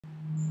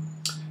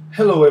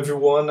Hello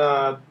everyone,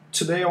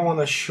 today I want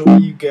to show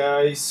you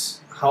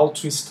guys how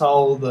to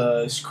install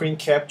the screen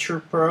capture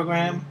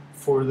program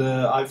for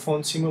the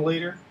iPhone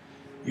simulator.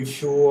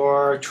 If you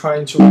are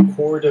trying to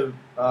record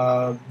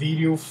a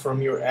video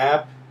from your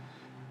app,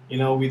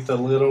 with a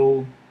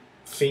little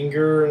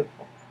finger,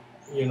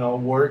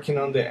 working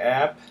on the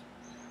app,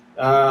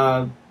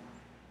 uh,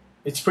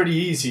 it's pretty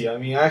easy. I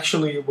mean,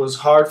 actually it was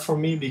hard for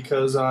me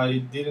because I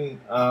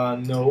didn't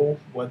know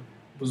what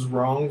was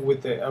wrong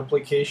with the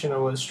application I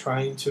was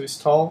trying to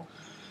install.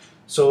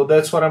 So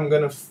that's what I'm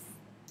gonna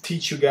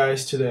teach you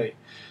guys today.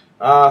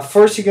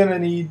 First, you're gonna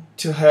need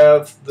to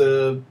have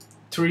the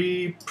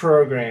three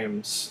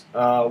programs.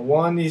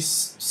 One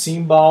is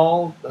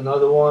SIMBL,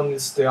 another one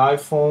is the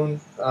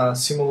iPhone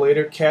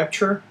simulator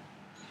capture,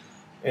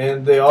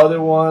 and the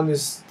other one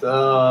is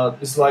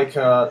like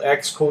a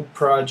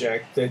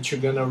xcodeProject that you're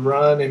gonna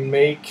run and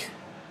make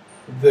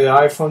the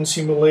iPhone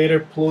simulator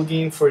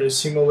plugin for the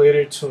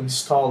simulator to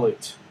install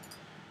it.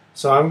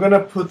 So I'm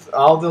gonna put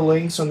all the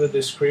links on the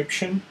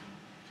description.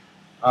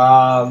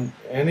 And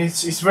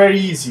it's very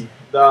easy.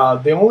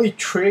 The only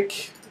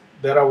trick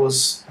that I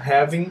was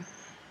having,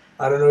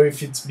 I don't know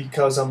if it's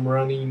because I'm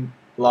running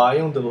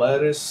Lion, the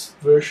latest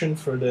version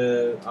for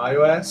the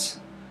iOS,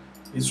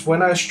 is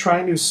when I was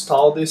trying to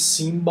install this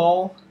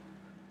SIMBL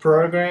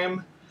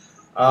program,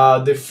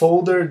 the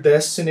folder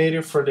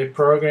designated for the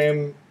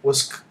program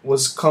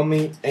was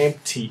coming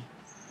empty.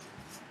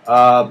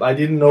 I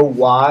didn't know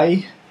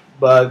why,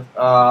 but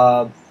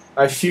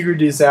I figured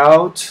this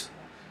out.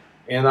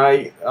 And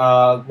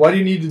what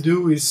you need to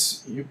do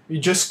is you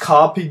just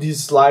copy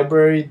this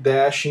library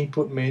dash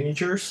input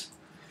managers,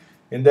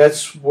 and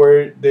that's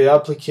where the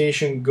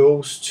application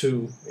goes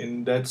to,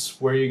 and that's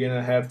where you're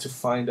gonna have to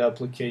find the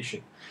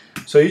application.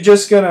 So you're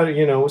just gonna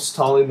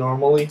install it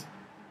normally,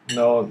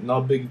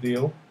 no big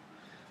deal.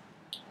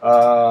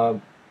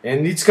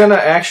 And it's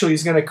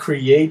gonna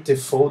create the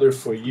folder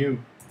for you.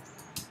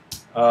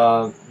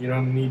 You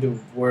don't need to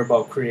worry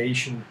about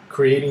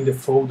creating the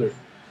folder.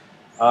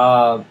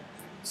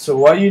 So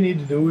what you need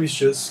to do is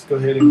just go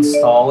ahead and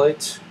install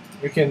it.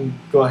 You can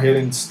go ahead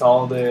and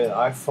install the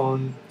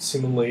iPhone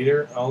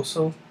simulator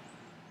also.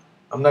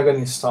 I'm not gonna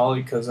install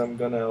it because I'm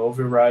gonna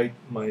override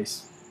my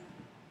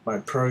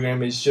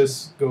program. It's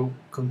just go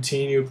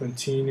continue,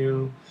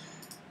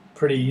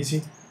 pretty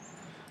easy.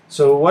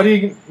 So what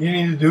you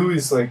need to do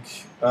is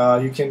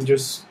you can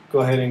just go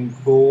ahead and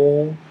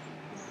go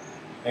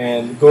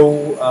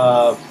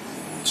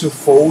to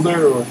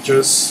folder, or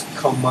just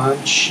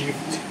Command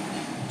Shift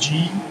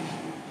G.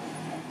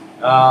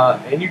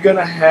 And you're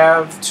gonna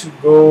have to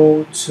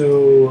go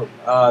to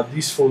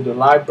this folder,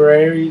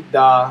 library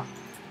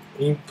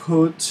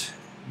input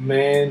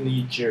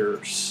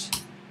managers,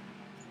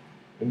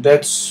 and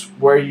that's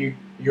where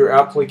your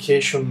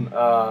application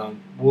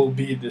will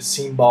be, the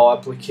SIMBL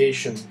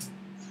application.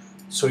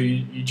 So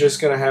you're just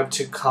gonna have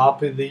to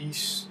copy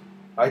these.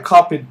 I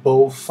copied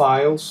both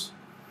files,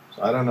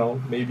 so I don't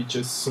know, maybe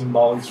just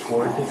SIMBL is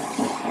working.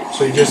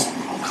 So you just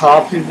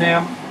copy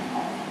them,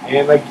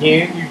 and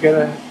again you're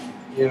gonna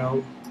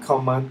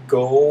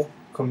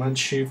Command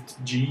Shift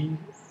G,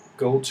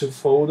 go to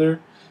folder,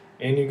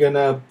 and you're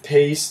gonna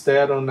paste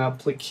that on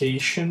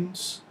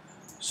applications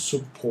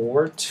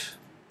support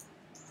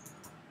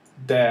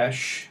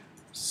dash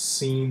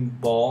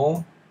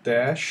SIMBL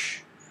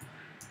dash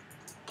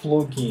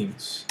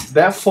plugins.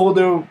 That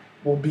folder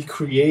will be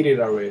created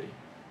already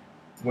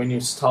when you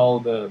install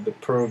the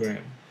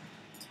program.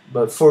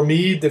 But for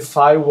me, the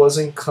file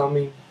wasn't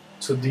coming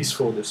to this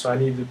folder, so I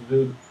needed to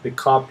do the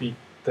copy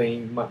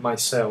thing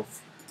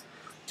myself.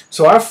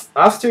 So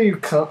after you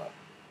come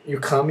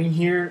in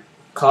here,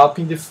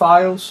 copying the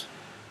files,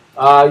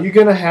 you're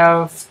gonna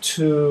have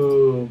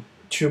to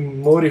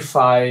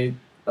modify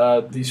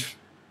this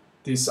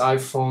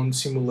iPhone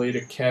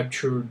simulator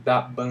capture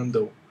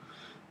bundle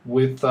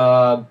with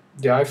the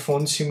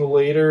iPhone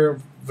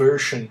simulator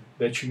version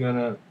that you're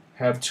gonna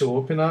have to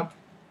open up,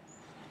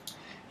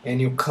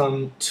 and you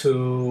come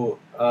to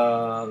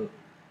come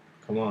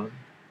on,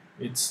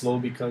 it's slow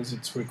because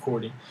it's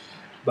recording.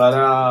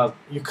 But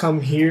you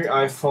come here,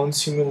 iPhone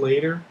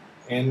simulator,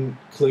 and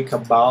click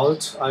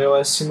about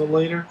iOS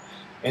simulator,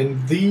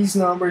 and these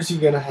numbers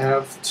you're gonna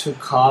have to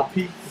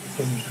copy. You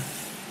can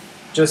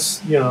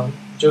just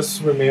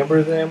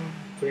remember them,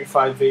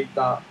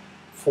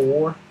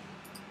 358.4,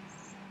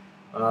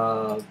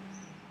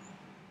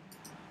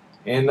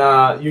 and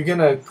you're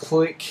gonna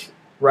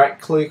right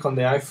click on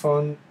the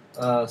iPhone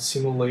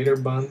simulator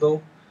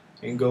bundle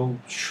and go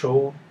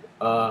show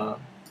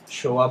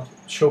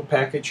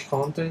package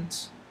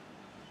contents.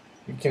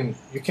 You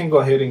can go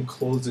ahead and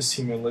close the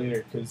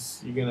simulator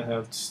because you're gonna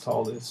have to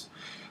install this.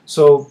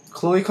 So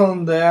click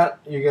on that.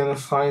 You're gonna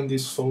find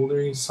this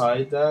folder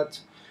inside that,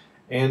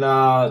 and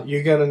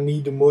you're gonna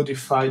need to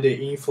modify the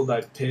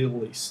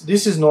info.playlist.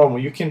 This is normal.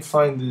 You can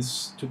find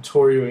this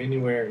tutorial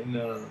anywhere in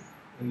the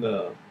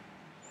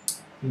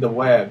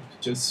web.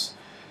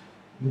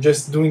 I'm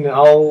just doing it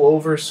all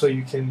over so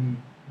you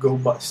can go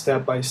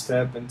step by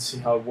step and see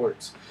how it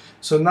works.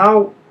 So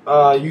now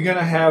you're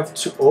gonna have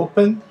to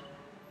open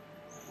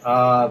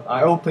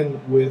I open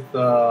with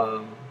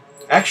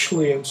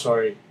actually, I'm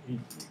sorry,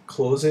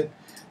 close it.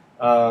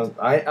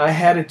 I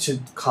had it to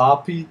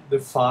copy the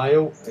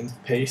file and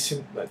paste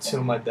it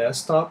to my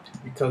desktop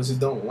because it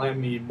don't let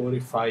me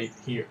modify it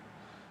here.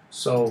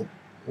 So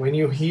when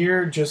you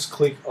here, just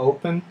click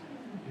open.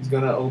 It's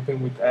gonna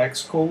open with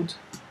Xcode.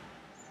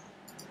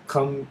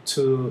 Come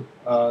to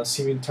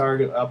SIMBL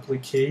target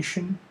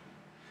application,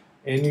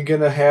 and you're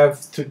gonna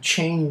have to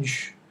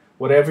change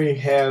whatever you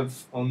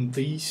have on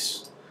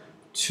these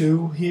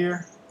two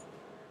here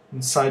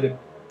inside the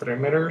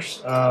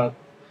parameters.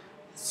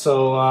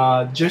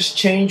 So just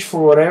change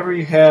for whatever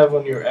you have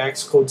on your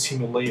Xcode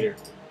simulator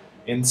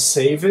and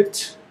save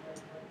it,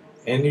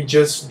 and you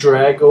just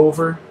drag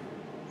over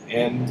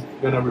and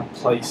gonna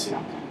replace it.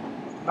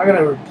 I'm not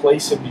gonna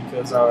replace it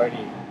because I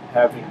already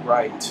have it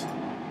right.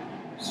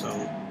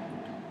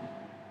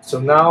 So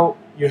now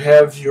you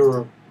have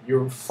your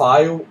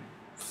file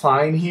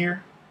fine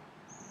here.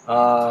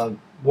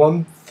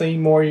 One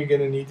thing more you're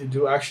gonna need to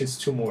do, actually it's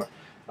two more.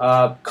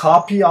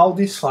 Copy all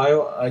these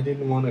files. I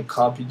didn't want to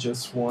copy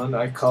just one.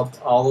 I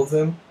copied all of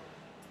them.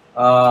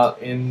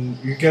 And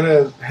you're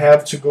gonna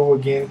have to go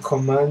again,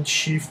 Command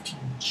Shift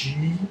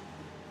G,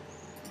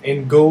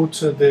 and go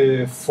to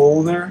the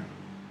folder.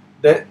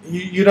 That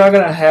you're not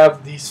gonna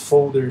have these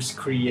folders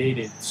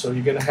created, so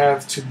you're gonna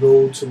have to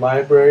go to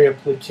Library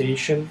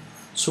Application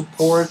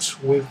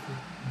Support with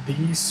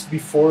these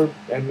before.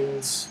 That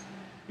means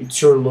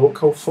it's your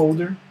local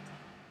folder.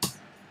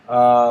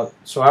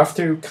 So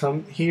after you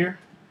come here,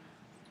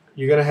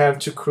 you're gonna have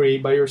to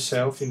create by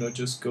yourself.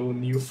 Just go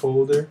new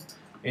folder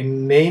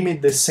and name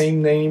it the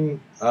same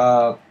name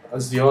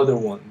as the other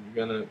one.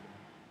 You're gonna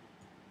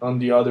on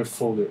the other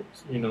folder.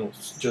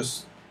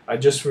 Just I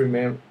just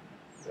remember.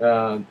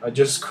 I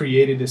just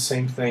created the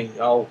same thing,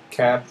 all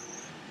cap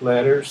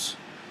letters,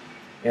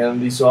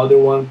 and this other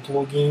one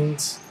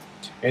plugins,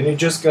 and you're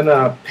just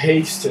gonna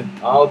paste it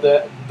all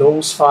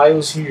those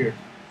files here.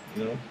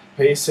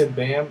 Paste it,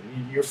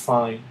 bam, you're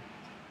fine.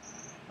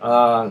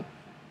 Uh,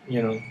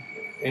 you know,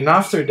 and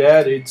after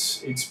that,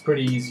 it's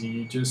pretty easy.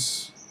 You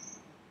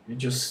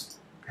just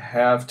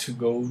have to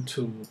go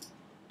to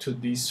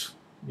these,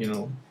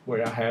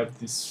 where I have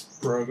these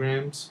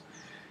programs.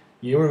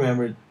 You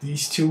remember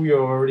these two you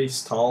already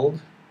installed.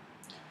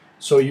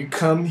 So you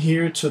come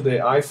here to the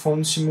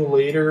iPhone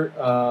simulator.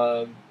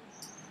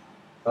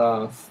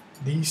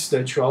 These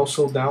that you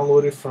also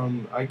downloaded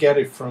from, I get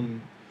it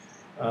from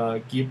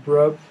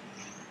Github.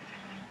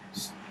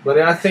 But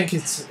I think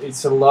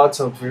it's a lot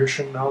of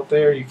version out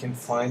there. You can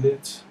find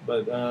it.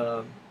 But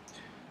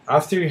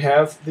after you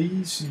have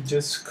these, you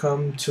just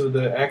come to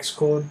the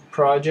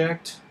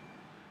xcodeProject.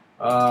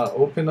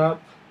 Open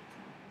up,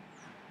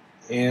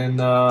 and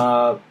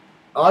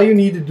all you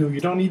need to do, you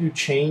don't need to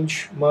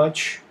change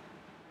much,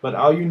 but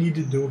all you need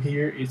to do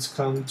here is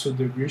come to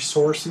the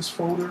resources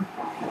folder.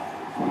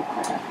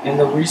 In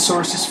the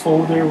resources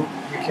folder, you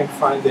can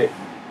find the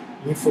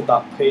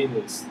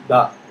info.playlist.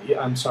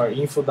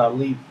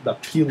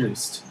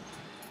 Info.plist.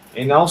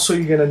 And also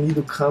you're gonna need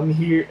to come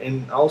here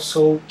and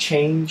also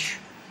change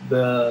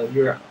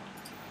your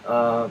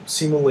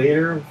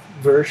simulator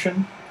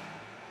version,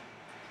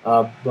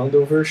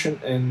 bundle version,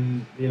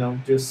 and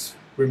just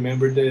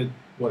remember that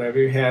whatever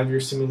you have your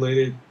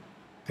simulator,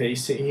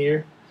 paste it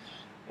here,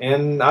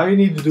 and all you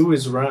need to do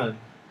is run.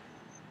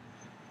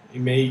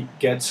 You may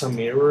get some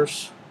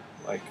errors,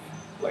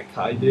 like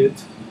I did.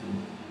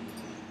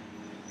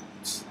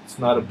 It's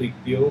not a big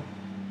deal.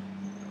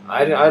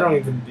 I don't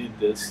even did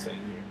this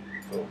thing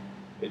here, so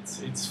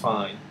it's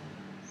fine.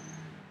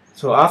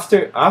 So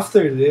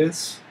after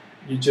this,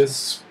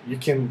 you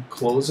can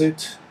close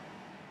it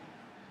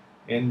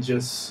and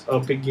just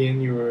up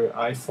again your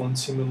iPhone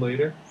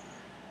simulator,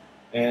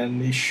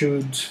 and it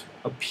should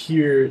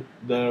appear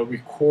the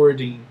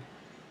recording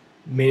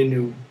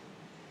menu.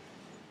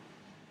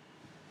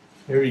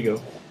 Here we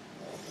go.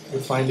 You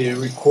find the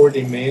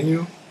recording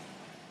menu,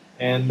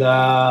 and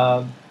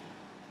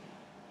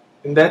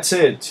that's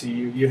it.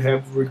 You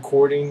have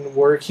recording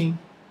working,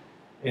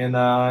 and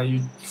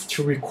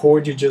to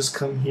record, you just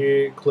come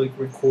here, click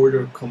record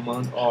or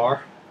Command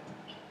R.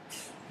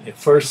 And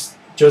first,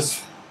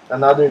 just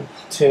another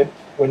tip: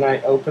 when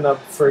I open up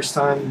first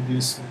time,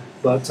 this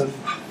button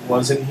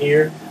wasn't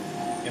here,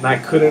 and I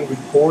couldn't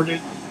record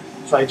it,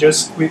 so I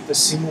just quit the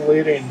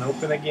simulator and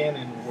open again,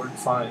 and it worked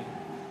fine.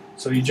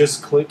 So you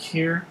just click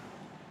here,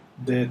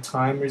 the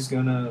timer is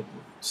gonna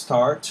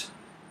start.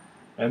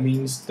 That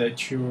means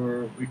that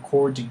you're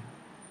recording,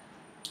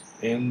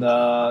 and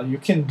you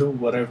can do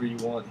whatever you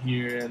want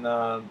here. And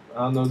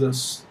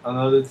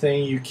another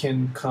thing, you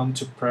can come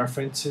to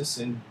preferences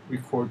and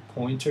record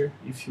pointer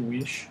if you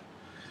wish.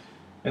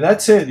 And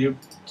that's it. You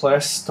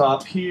press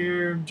stop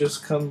here,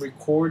 just come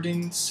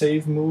recording,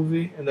 save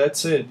movie, and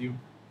that's it. You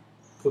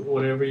put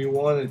whatever you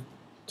want it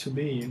to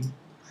be. And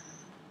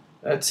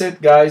that's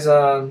it, guys.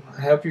 I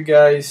hope you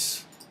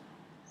guys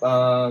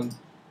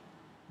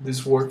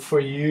this worked for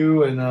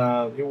you, and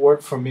it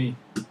worked for me.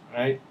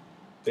 Alright,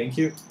 thank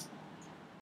you.